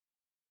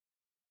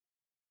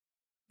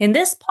In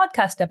this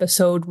podcast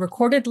episode,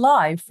 recorded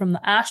live from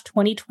the ASH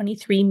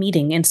 2023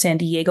 meeting in San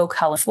Diego,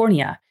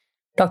 California,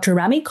 Dr.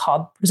 Rami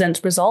Cobb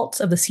presents results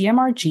of the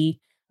CMRG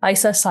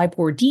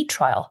Isa-CYBORD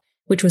trial,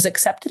 which was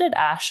accepted at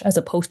ASH as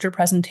a poster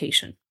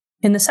presentation.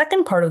 In the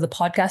second part of the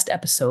podcast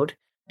episode,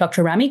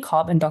 Dr. Rami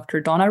Cobb and Dr.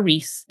 Donna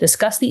Rees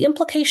discuss the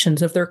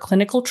implications of their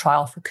clinical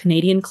trial for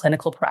Canadian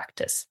clinical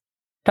practice.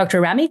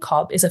 Dr. Rami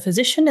Cobb is a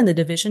physician in the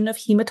Division of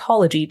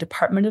Hematology,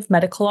 Department of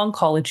Medical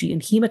Oncology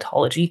and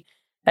Hematology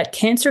at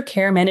Cancer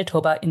Care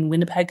Manitoba in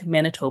Winnipeg,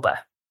 Manitoba.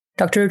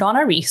 Dr.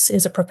 Donna Rees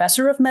is a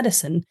professor of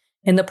medicine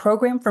in the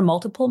Program for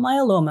Multiple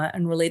Myeloma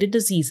and Related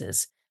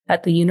Diseases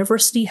at the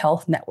University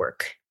Health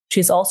Network. She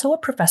is also a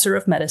professor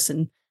of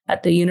medicine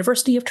at the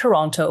University of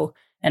Toronto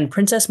and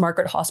Princess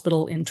Margaret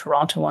Hospital in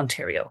Toronto,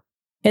 Ontario.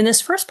 In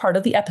this first part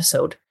of the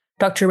episode,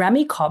 Dr.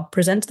 Rami Cobb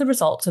presents the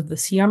results of the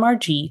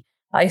CMRG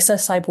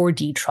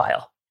Isa-CYBORD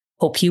trial.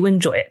 Hope you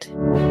enjoy it.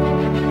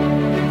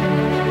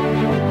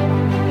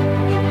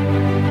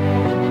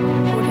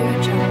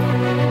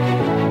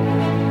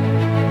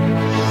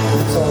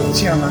 So the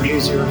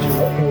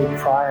CMRG-008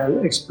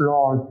 trial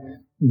explored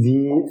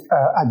the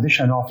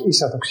addition of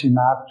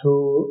isatuximab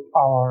to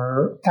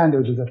our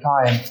standard at the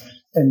time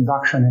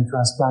induction in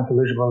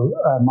transplant-eligible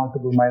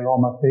multiple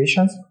myeloma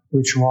patients,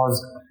 which was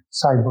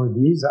CYBORD,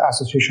 the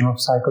Association of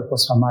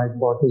Cyclophosphamide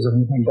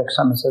Bortezomib and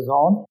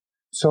Dexamethasone.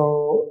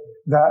 So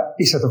the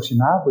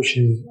isatuximab, which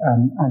is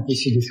an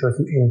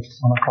anti-CD38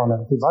 monoclonal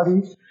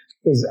antibody,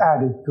 is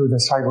added to the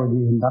CYBORD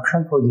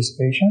induction for these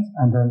patients,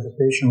 and then the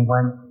patient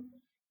went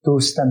to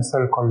stem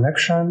cell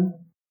collection,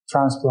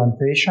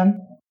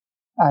 transplantation,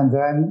 and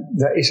then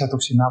the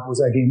isatuximab was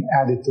again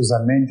added to the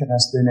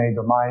maintenance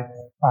lenalidomide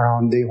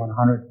around day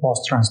 100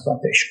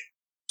 post-transplantation.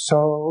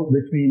 So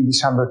between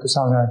December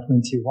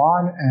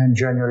 2021 and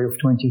January of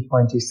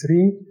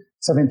 2023,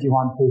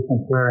 71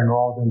 patients were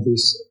enrolled in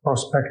this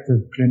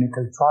prospective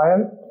clinical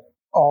trial.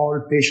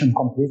 All patients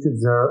completed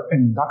their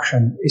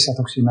induction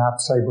isatuximab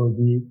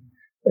CYBORD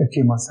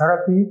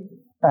chemotherapy.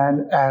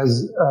 And as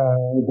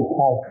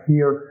described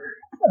here,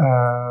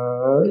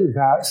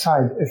 the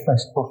side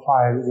effects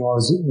profile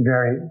was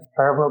very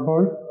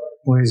favorable,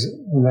 with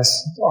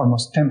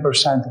almost 10%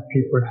 of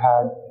people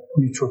had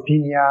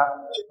neutropenia,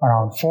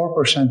 around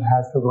 4%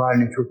 had febrile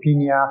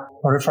neutropenia.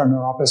 Peripheral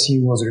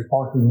neuropathy was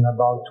reported in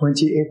about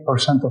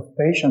 28% of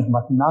patients,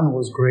 but none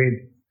was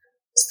grade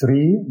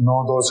 3,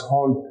 no dose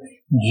hold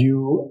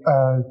due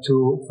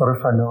to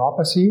peripheral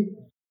neuropathy.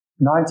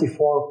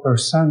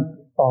 94%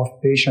 of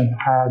patients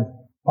had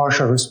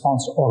partial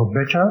response or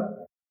better.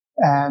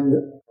 And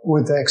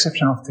with the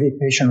exception of 3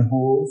 patients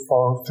who,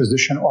 for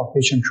physician or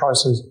patient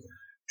choices,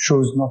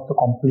 chose not to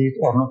complete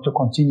or not to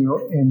continue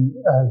in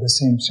the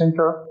same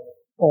center,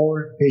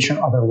 all patients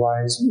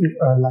otherwise,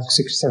 like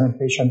 6-7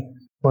 patients,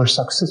 were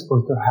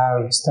successful to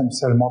have stem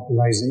cell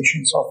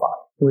mobilization so far,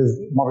 with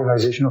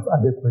mobilization of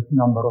adequate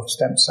number of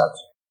stem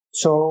cells.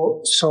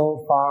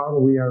 So far,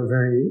 we are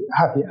very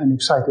happy and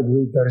excited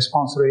with the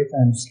response rate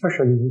and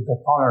especially with the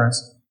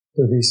tolerance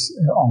to this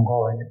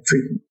ongoing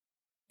treatment.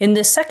 In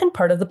this second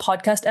part of the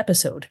podcast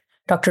episode,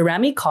 Dr.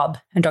 Rami Cobb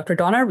and Dr.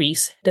 Donna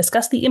Rees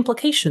discuss the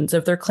implications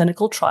of their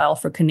clinical trial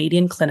for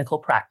Canadian clinical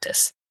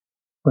practice.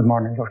 Good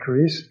morning, Dr.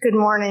 Rees. Good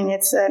morning.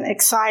 It's an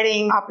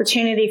exciting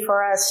opportunity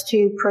for us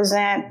to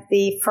present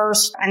the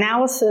first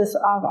analysis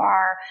of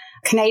our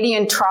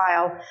Canadian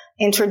trial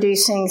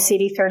introducing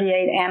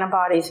CD38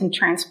 antibodies in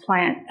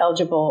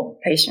transplant-eligible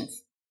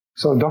patients.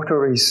 So, Dr.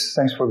 Rees,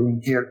 thanks for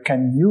being here.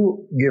 Can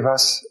you give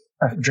us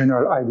a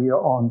general idea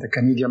on the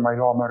Canadian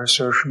Myeloma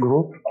Research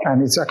Group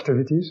and its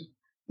activities?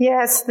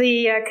 Yes,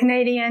 the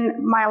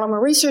Canadian Myeloma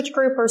Research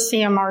Group, or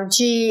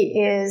CMRG,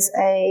 is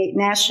a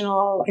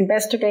national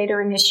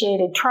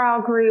investigator-initiated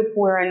trial group.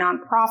 We're a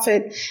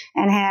nonprofit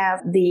and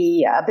have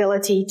the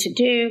ability to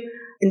do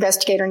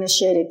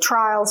investigator-initiated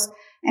trials.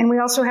 And we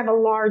also have a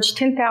large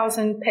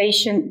 10,000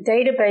 patient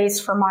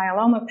database for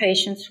myeloma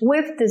patients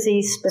with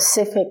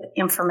disease-specific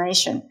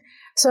information.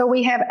 So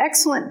we have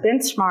excellent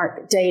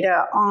benchmark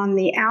data on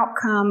the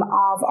outcome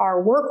of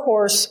our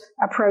workhorse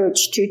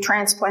approach to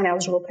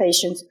transplant-eligible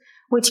patients,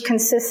 which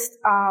consists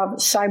of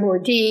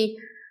CYBORD,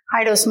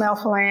 high-dose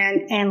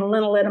melphalan, and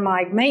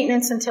lenalidomide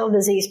maintenance until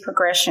disease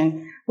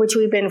progression, which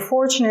we've been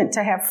fortunate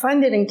to have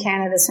funded in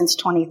Canada since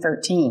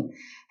 2013.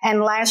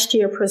 And last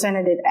year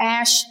presented at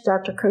ASH,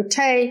 Dr.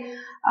 Cote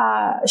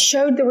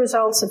showed the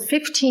results of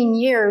 15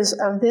 years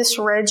of this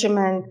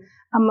regimen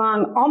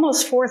among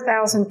almost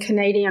 4,000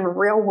 Canadian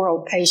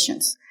real-world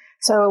patients.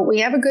 So we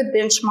have a good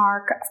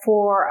benchmark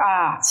for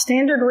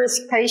standard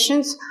risk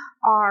patients.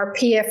 Our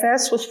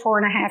PFS was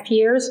 4.5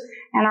 years,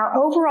 and our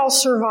overall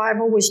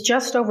survival was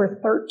just over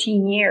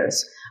 13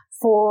 years.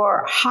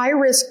 For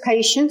high-risk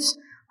patients,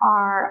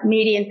 our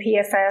median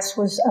PFS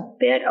was a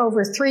bit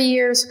over 3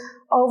 years,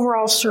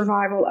 overall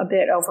survival a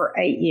bit over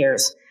 8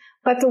 years.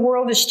 But the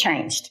world has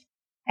changed.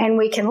 And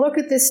we can look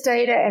at this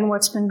data and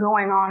what's been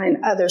going on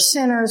in other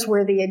centers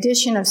where the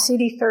addition of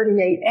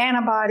CD38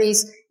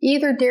 antibodies,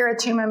 either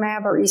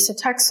daratumumab or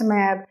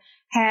isatuximab,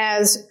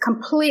 has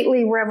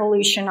completely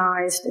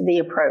revolutionized the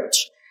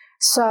approach.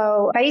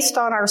 So based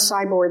on our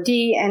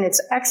CYBORD and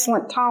its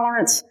excellent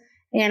tolerance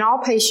in all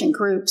patient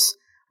groups,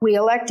 we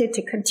elected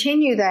to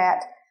continue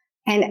that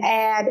and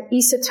add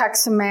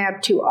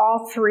isatuximab to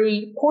all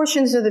three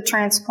portions of the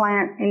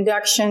transplant,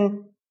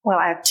 induction, well,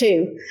 I have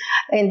two,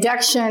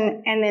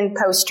 induction and then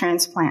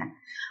post-transplant.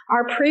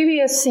 Our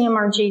previous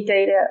CMRG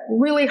data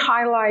really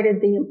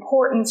highlighted the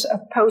importance of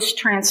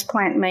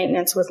post-transplant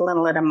maintenance with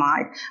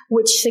lenalidomide,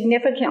 which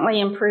significantly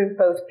improved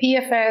both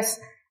PFS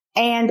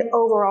and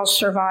overall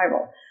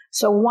survival.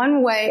 So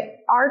one way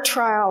our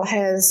trial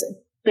has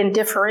been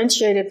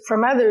differentiated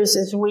from others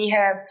is we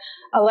have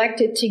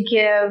elected to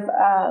give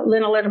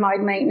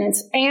lenalidomide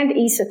maintenance and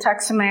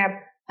isatuximab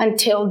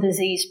until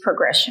disease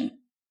progression.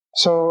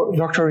 So,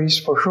 Dr. Reese,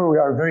 for sure, we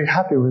are very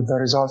happy with the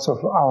results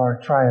of our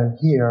trial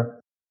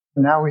here.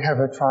 Now we have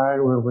a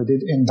trial where we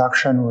did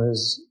induction with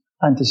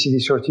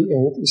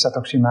anti-CD38,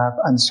 isatuximab,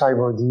 and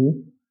CYBORD.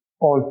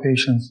 All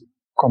patients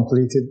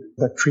completed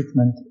the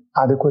treatment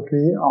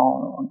adequately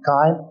on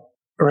time.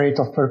 Rate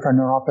of peripheral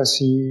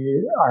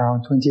neuropathy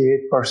around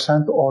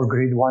 28%, all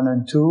grade 1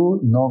 and 2,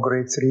 no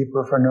grade 3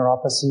 peripheral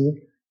neuropathy,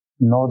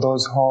 no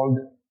dose hold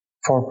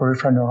for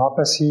peripheral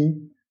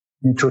neuropathy.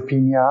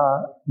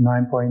 Neutropenia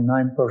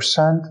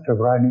 9.9%,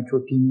 febrile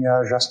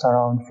neutropenia just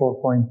around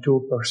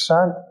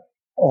 4.2%.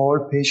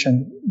 All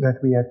patients that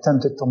we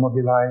attempted to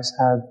mobilize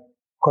had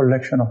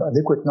collection of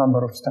adequate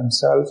number of stem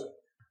cells.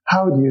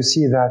 How do you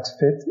see that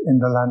fit in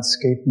the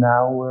landscape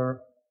now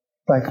where,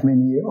 like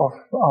many of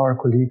our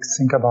colleagues,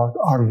 think about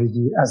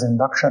RVD as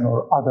induction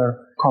or other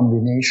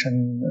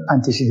combination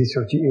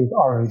anti-CD38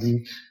 RVD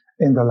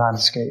in the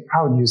landscape?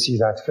 How do you see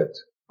that fit?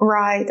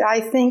 Right.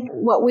 I think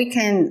what we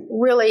can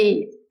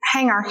really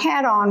hang our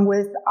hat on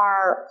with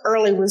our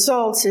early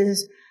results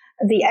is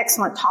the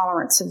excellent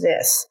tolerance of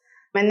this.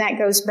 And that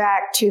goes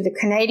back to the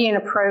Canadian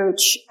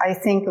approach, I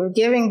think, of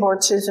giving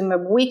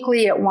bortezomib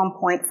weekly at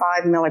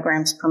 1.5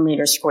 milligrams per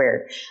meter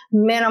squared.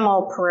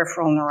 Minimal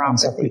peripheral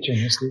neuropathy.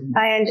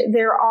 And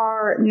there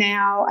are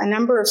now a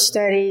number of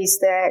studies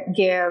that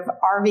give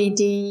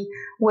RVD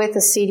with a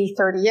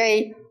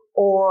CD38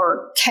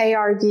 or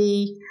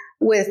KRD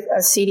with a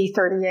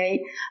CD38.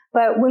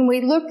 But when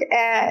we look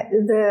at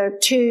the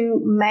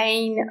two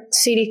main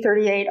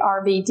CD38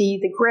 RVD,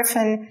 the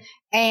Griffin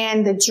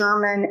and the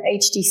German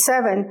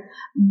HD7,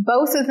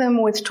 both of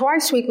them with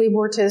twice-weekly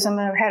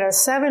bortezomib had a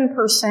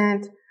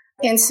 7%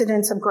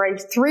 incidence of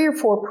grade 3 or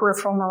 4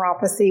 peripheral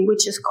neuropathy,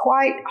 which is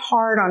quite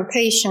hard on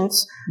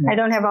patients. I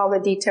don't have all the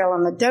detail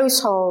on the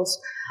dose holds,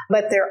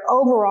 but their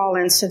overall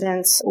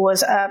incidence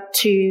was up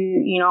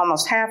to,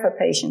 almost half of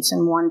patients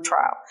in one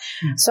trial.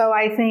 So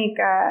I think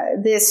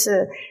this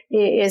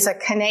is a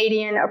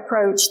Canadian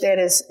approach that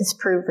is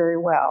proved very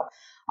well.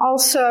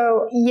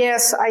 Also,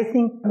 yes, I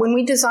think when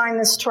we designed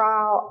this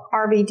trial,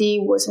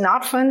 RVD was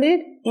not funded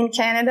in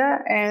Canada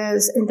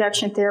as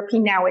induction therapy.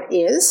 Now it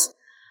is.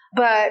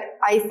 But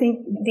I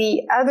think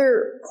the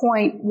other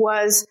point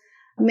was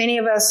many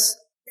of us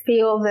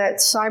feel that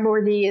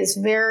CYBORD is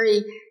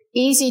very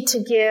easy to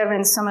give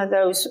in some of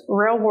those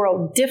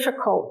real-world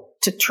difficult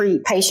to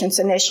treat patients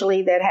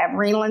initially that have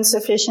renal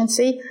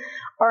insufficiency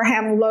or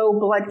have low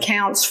blood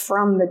counts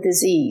from the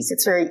disease.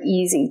 It's very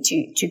easy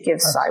to give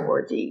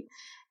CYBORD.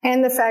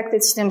 And the fact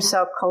that stem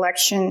cell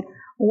collection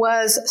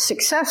was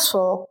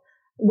successful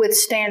with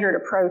standard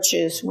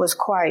approaches was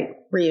quite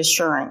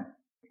reassuring.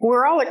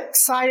 We're all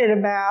excited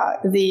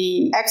about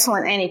the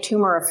excellent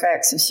anti-tumor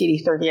effects of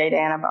CD38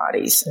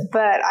 antibodies,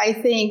 but I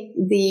think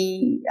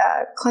the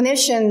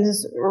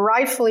clinicians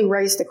rightfully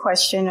raised the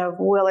question of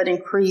will it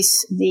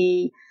increase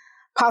the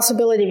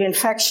possibility of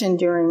infection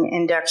during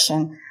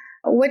induction.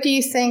 What do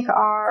you think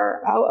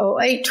our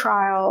 008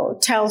 trial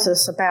tells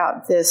us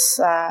about this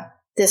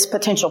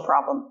potential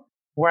problem?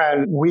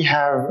 Well, we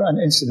have an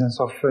incidence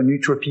of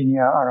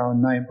neutropenia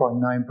around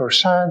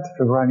 9.9%,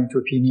 febrile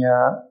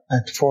neutropenia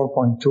at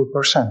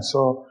 4.2%.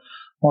 So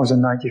more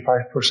than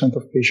 95%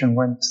 of patients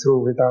went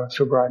through without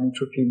febrile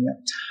neutropenia.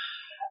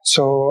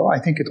 So I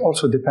think it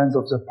also depends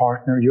on the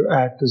partner you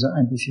add to the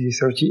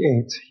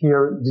anti-CD38.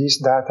 Here,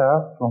 these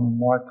data, from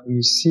what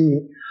we see,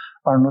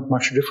 are not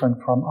much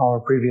different from our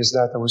previous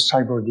data with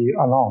CYBORD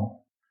alone.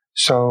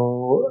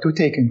 So to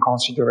take in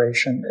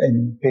consideration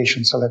in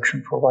patient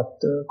selection for what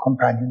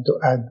companion to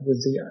add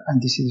with the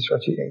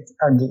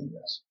anti-CD38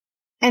 RDs.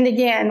 And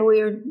again,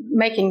 we're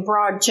making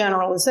broad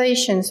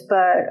generalizations,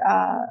 but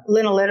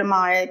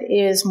lenalidomide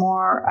is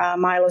more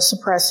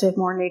myelosuppressive,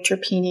 more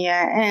neutropenia.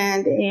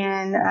 And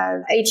in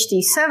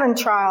HD7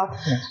 trial,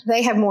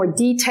 they have more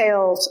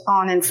details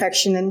on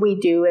infection than we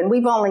do. And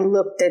we've only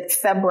looked at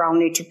febrile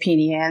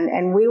neutropenia,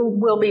 and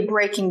we'll be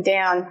breaking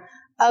down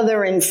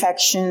other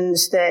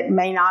infections that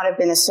may not have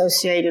been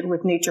associated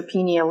with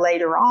neutropenia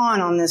later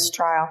on this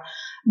trial.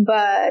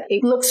 But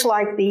it looks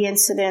like the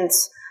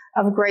incidence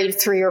of grade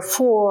 3 or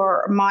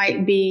 4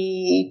 might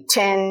be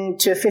 10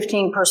 to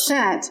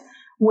 15%,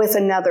 with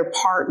another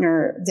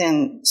partner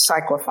than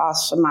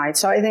cyclophosphamide.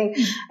 So I think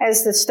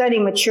as the study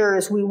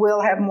matures, we will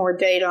have more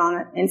data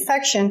on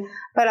infection.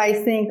 But I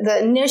think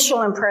the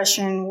initial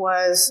impression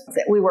was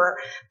that we were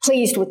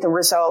pleased with the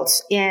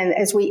results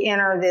as we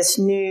enter this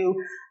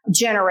new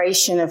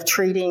generation of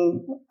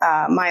treating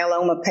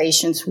myeloma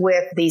patients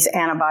with these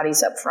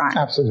antibodies up front.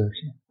 Absolutely.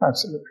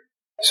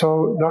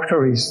 So,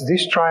 Dr. Rees,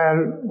 this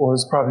trial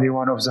was probably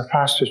one of the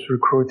fastest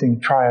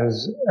recruiting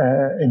trials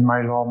in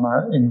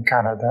myeloma in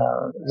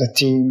Canada.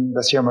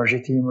 The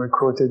CMRG team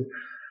recruited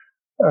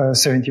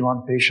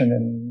 71 patients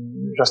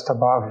in just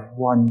above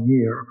 1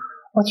 year.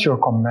 What's your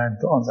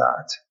comment on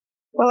that?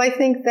 Well, I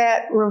think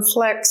that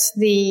reflects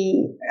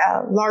the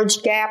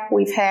large gap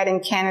we've had in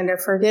Canada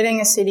for getting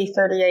a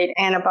CD38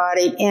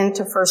 antibody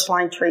into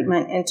first-line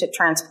treatment, into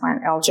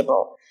transplant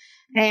eligible.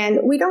 And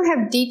we don't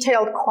have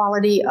detailed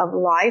quality of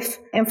life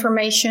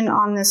information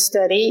on this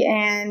study,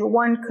 and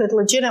one could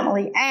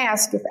legitimately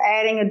ask if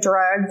adding a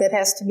drug that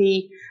has to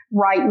be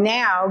right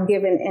now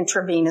given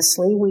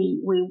intravenously,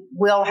 we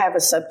will have a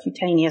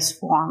subcutaneous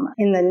form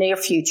in the near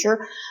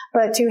future,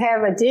 but to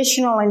have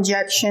additional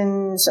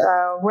injections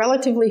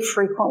relatively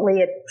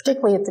frequently,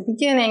 particularly at the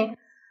beginning.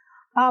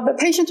 But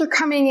patients are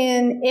coming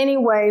in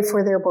anyway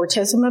for their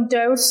bortezomib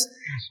dose.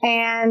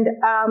 And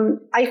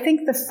I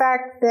think the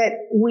fact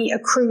that we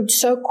accrued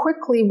so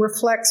quickly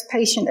reflects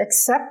patient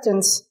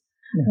acceptance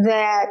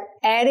that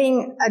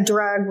adding a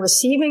drug,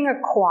 receiving a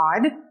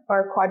quad or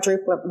a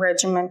quadruplet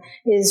regimen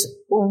is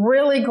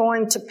really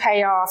going to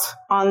pay off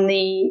on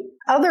the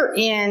other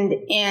end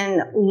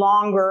in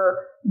longer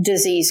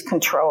disease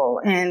control.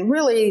 And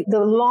really,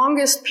 the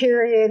longest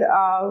period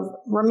of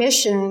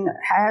remission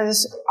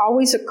has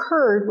always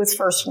occurred with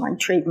first-line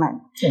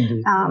treatment.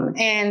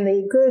 And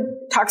the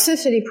good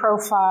toxicity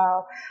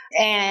profile,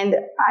 and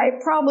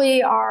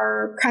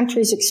our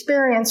country's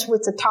experience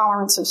with the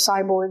tolerance of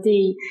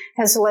CYBORD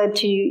has led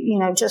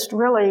to, just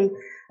really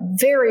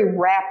very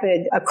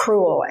rapid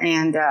accrual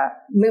and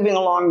moving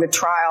along the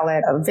trial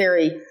at a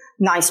very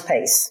nice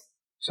pace.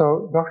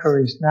 So, Dr.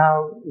 Rees,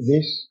 now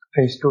this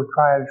phase 2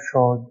 trial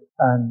showed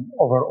an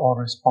overall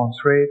response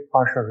rate,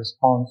 partial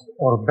response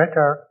or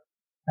better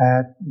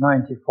at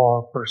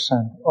 94%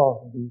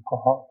 of the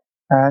cohort.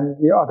 And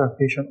the other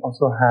patients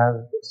also have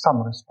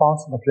some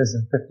response, but less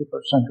than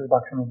 50%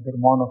 reduction of their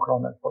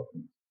monoclonal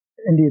protein.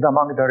 Indeed,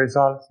 among the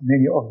results,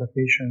 many of the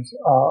patients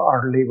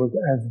are labeled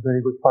as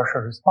very good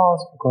partial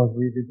response because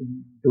we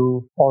didn't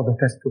do all the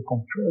tests to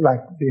control,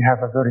 like we have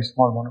a very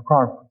small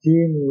monoclonal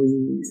protein.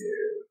 We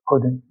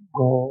couldn't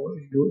go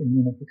do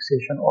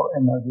immunofixation or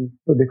MRD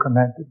to be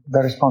connected. The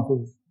response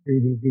is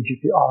really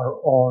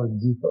VGPR or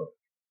deeper.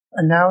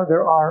 And now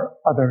there are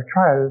other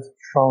trials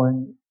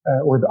showing,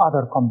 with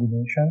other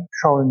combinations,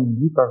 showing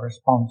deeper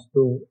response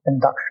to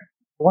induction.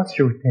 What's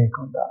your take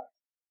on that?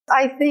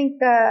 I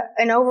think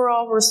an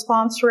overall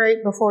response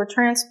rate before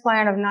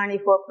transplant of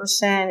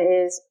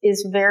 94%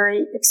 is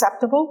very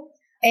acceptable.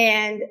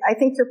 And I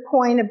think your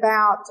point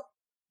about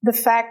the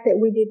fact that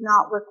we did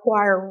not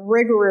require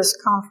rigorous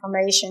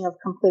confirmation of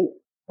complete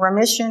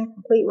remission,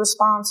 complete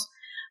response,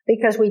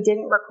 because we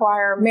didn't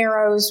require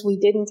marrows, we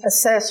didn't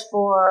assess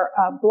for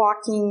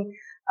blocking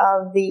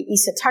of the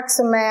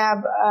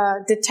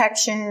Isa-CYBORD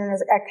detection,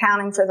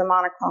 accounting for the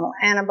monoclonal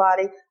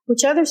antibody,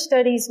 which other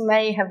studies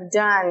may have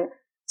done.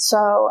 So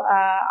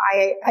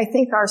I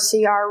think our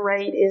CR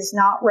rate is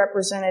not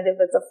representative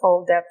of the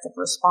full depth of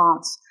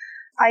response.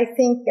 I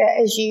think,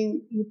 as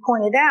you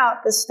pointed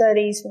out, the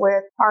studies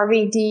with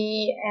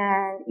RVD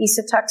and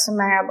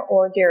Isa-CYBORD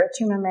or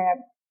daratumumab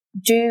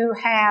do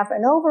have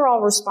an overall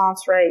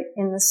response rate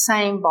in the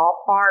same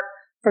ballpark.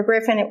 For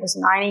Griffin, it was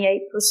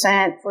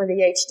 98%. For the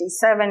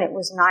HD7, it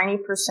was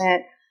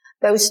 90%.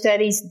 Those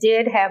studies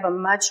did have a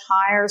much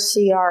higher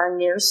CR,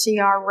 near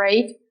CR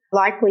rate,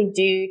 likely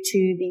due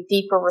to the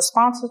deeper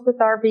responses with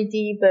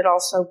RVD, but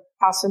also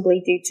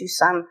possibly due to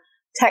some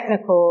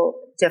technical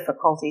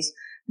difficulties.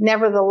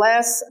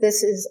 Nevertheless,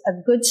 this is a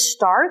good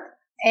start,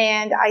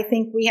 and I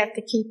think we have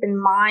to keep in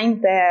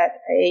mind that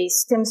a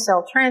stem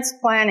cell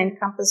transplant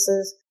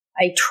encompasses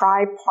a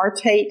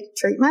tripartite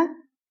treatment.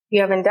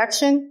 You have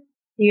induction,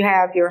 you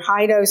have your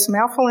high-dose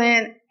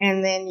melphalan,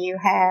 and then you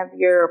have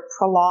your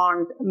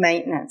prolonged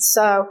maintenance.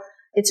 So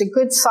it's a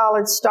good,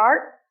 solid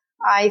start.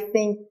 I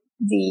think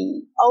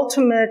the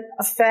ultimate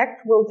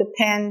effect will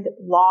depend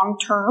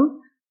long-term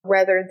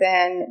rather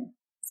than,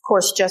 of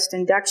course, just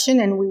induction,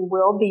 and we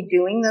will be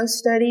doing those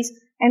studies.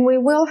 And we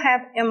will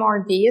have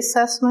MRD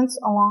assessments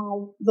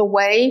along the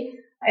way,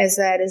 as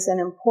that is an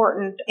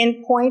important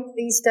endpoint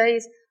these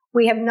days.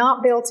 We have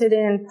not built it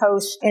in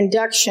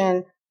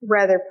post-induction,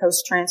 rather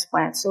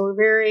post-transplant. So we're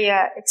very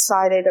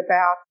excited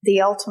about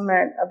the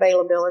ultimate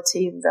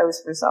availability of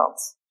those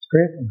results.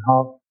 Great, and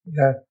hope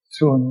that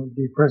soon we'll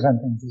be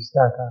presenting this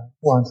data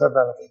once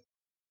available.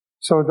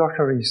 So,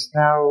 Dr. Rees,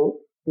 now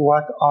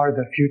what are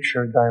the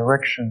future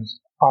directions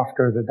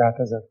after the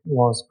data that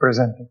was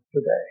presented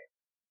today?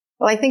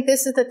 Well, I think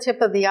this is the tip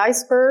of the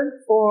iceberg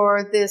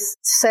for this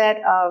set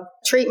of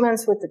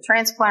treatments with the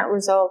transplant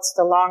results,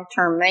 the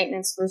long-term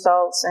maintenance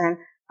results, and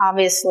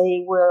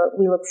obviously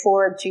we look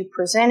forward to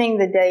presenting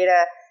the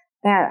data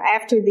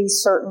after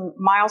these certain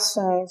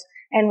milestones,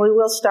 and we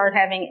will start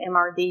having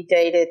MRD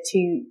data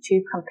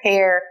to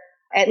compare,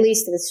 at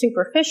least at a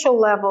superficial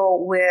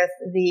level, with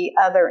the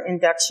other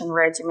induction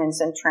regimens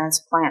and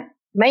transplant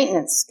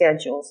maintenance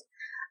schedules.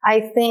 I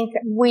think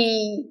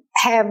we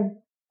have,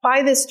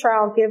 by this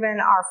trial, given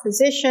our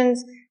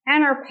physicians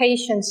and our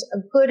patients a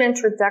good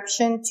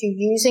introduction to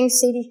using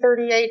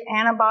CD38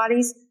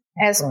 antibodies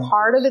as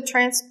part of the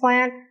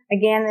transplant.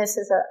 Again, this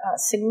is a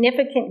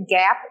significant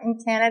gap in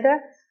Canada.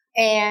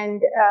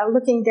 And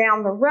looking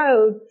down the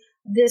road,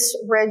 this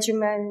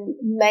regimen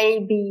may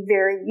be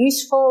very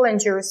useful in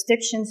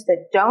jurisdictions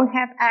that don't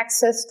have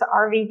access to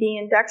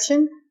RVD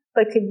induction,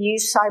 but could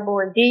use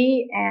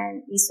CYBORD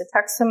and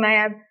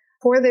Isa-CYBORD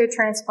for their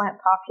transplant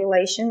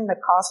population. The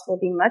cost will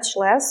be much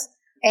less.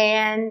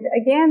 And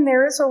again,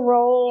 there is a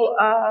role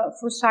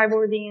for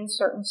CYBORD in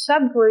certain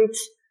subgroups,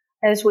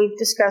 as we've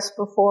discussed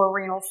before,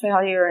 renal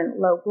failure and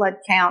low blood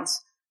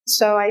counts.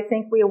 So I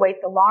think we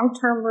await the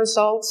long-term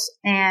results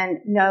and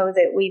know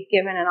that we've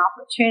given an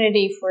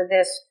opportunity for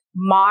this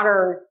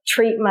modern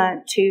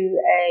treatment to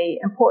an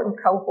important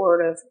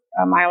cohort of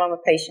myeloma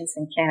patients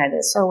in Canada.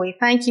 So we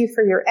thank you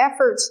for your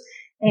efforts.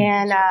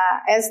 And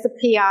as the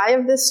PI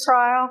of this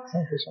trial,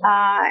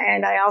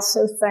 and I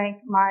also thank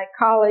my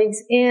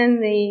colleagues in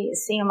the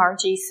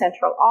CMRG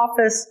Central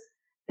Office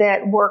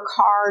that work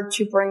hard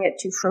to bring it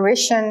to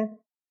fruition.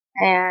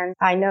 And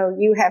I know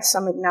you have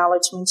some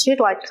acknowledgments you'd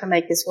like to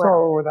make as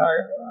well.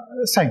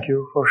 So thank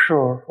you for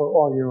sure for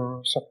all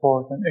your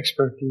support and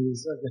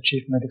expertise as the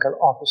Chief Medical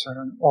Officer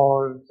and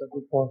all the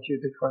good work you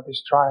did for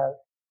this trial.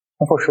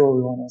 And for sure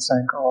we want to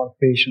thank our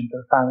patients,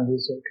 their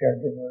families, their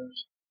caregivers,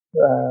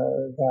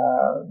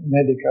 the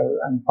medical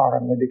and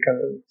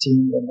paramedical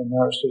team and the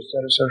nurses,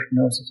 the research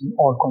nurses, and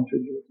all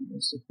contributing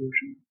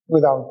institutions.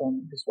 Without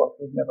them, this work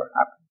would never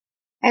happen.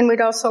 And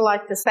we'd also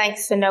like to thank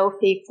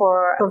Sanofi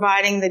for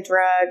providing the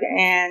drug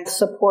and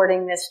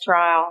supporting this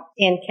trial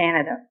in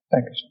Canada.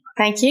 Thank you so much.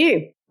 Thank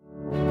you.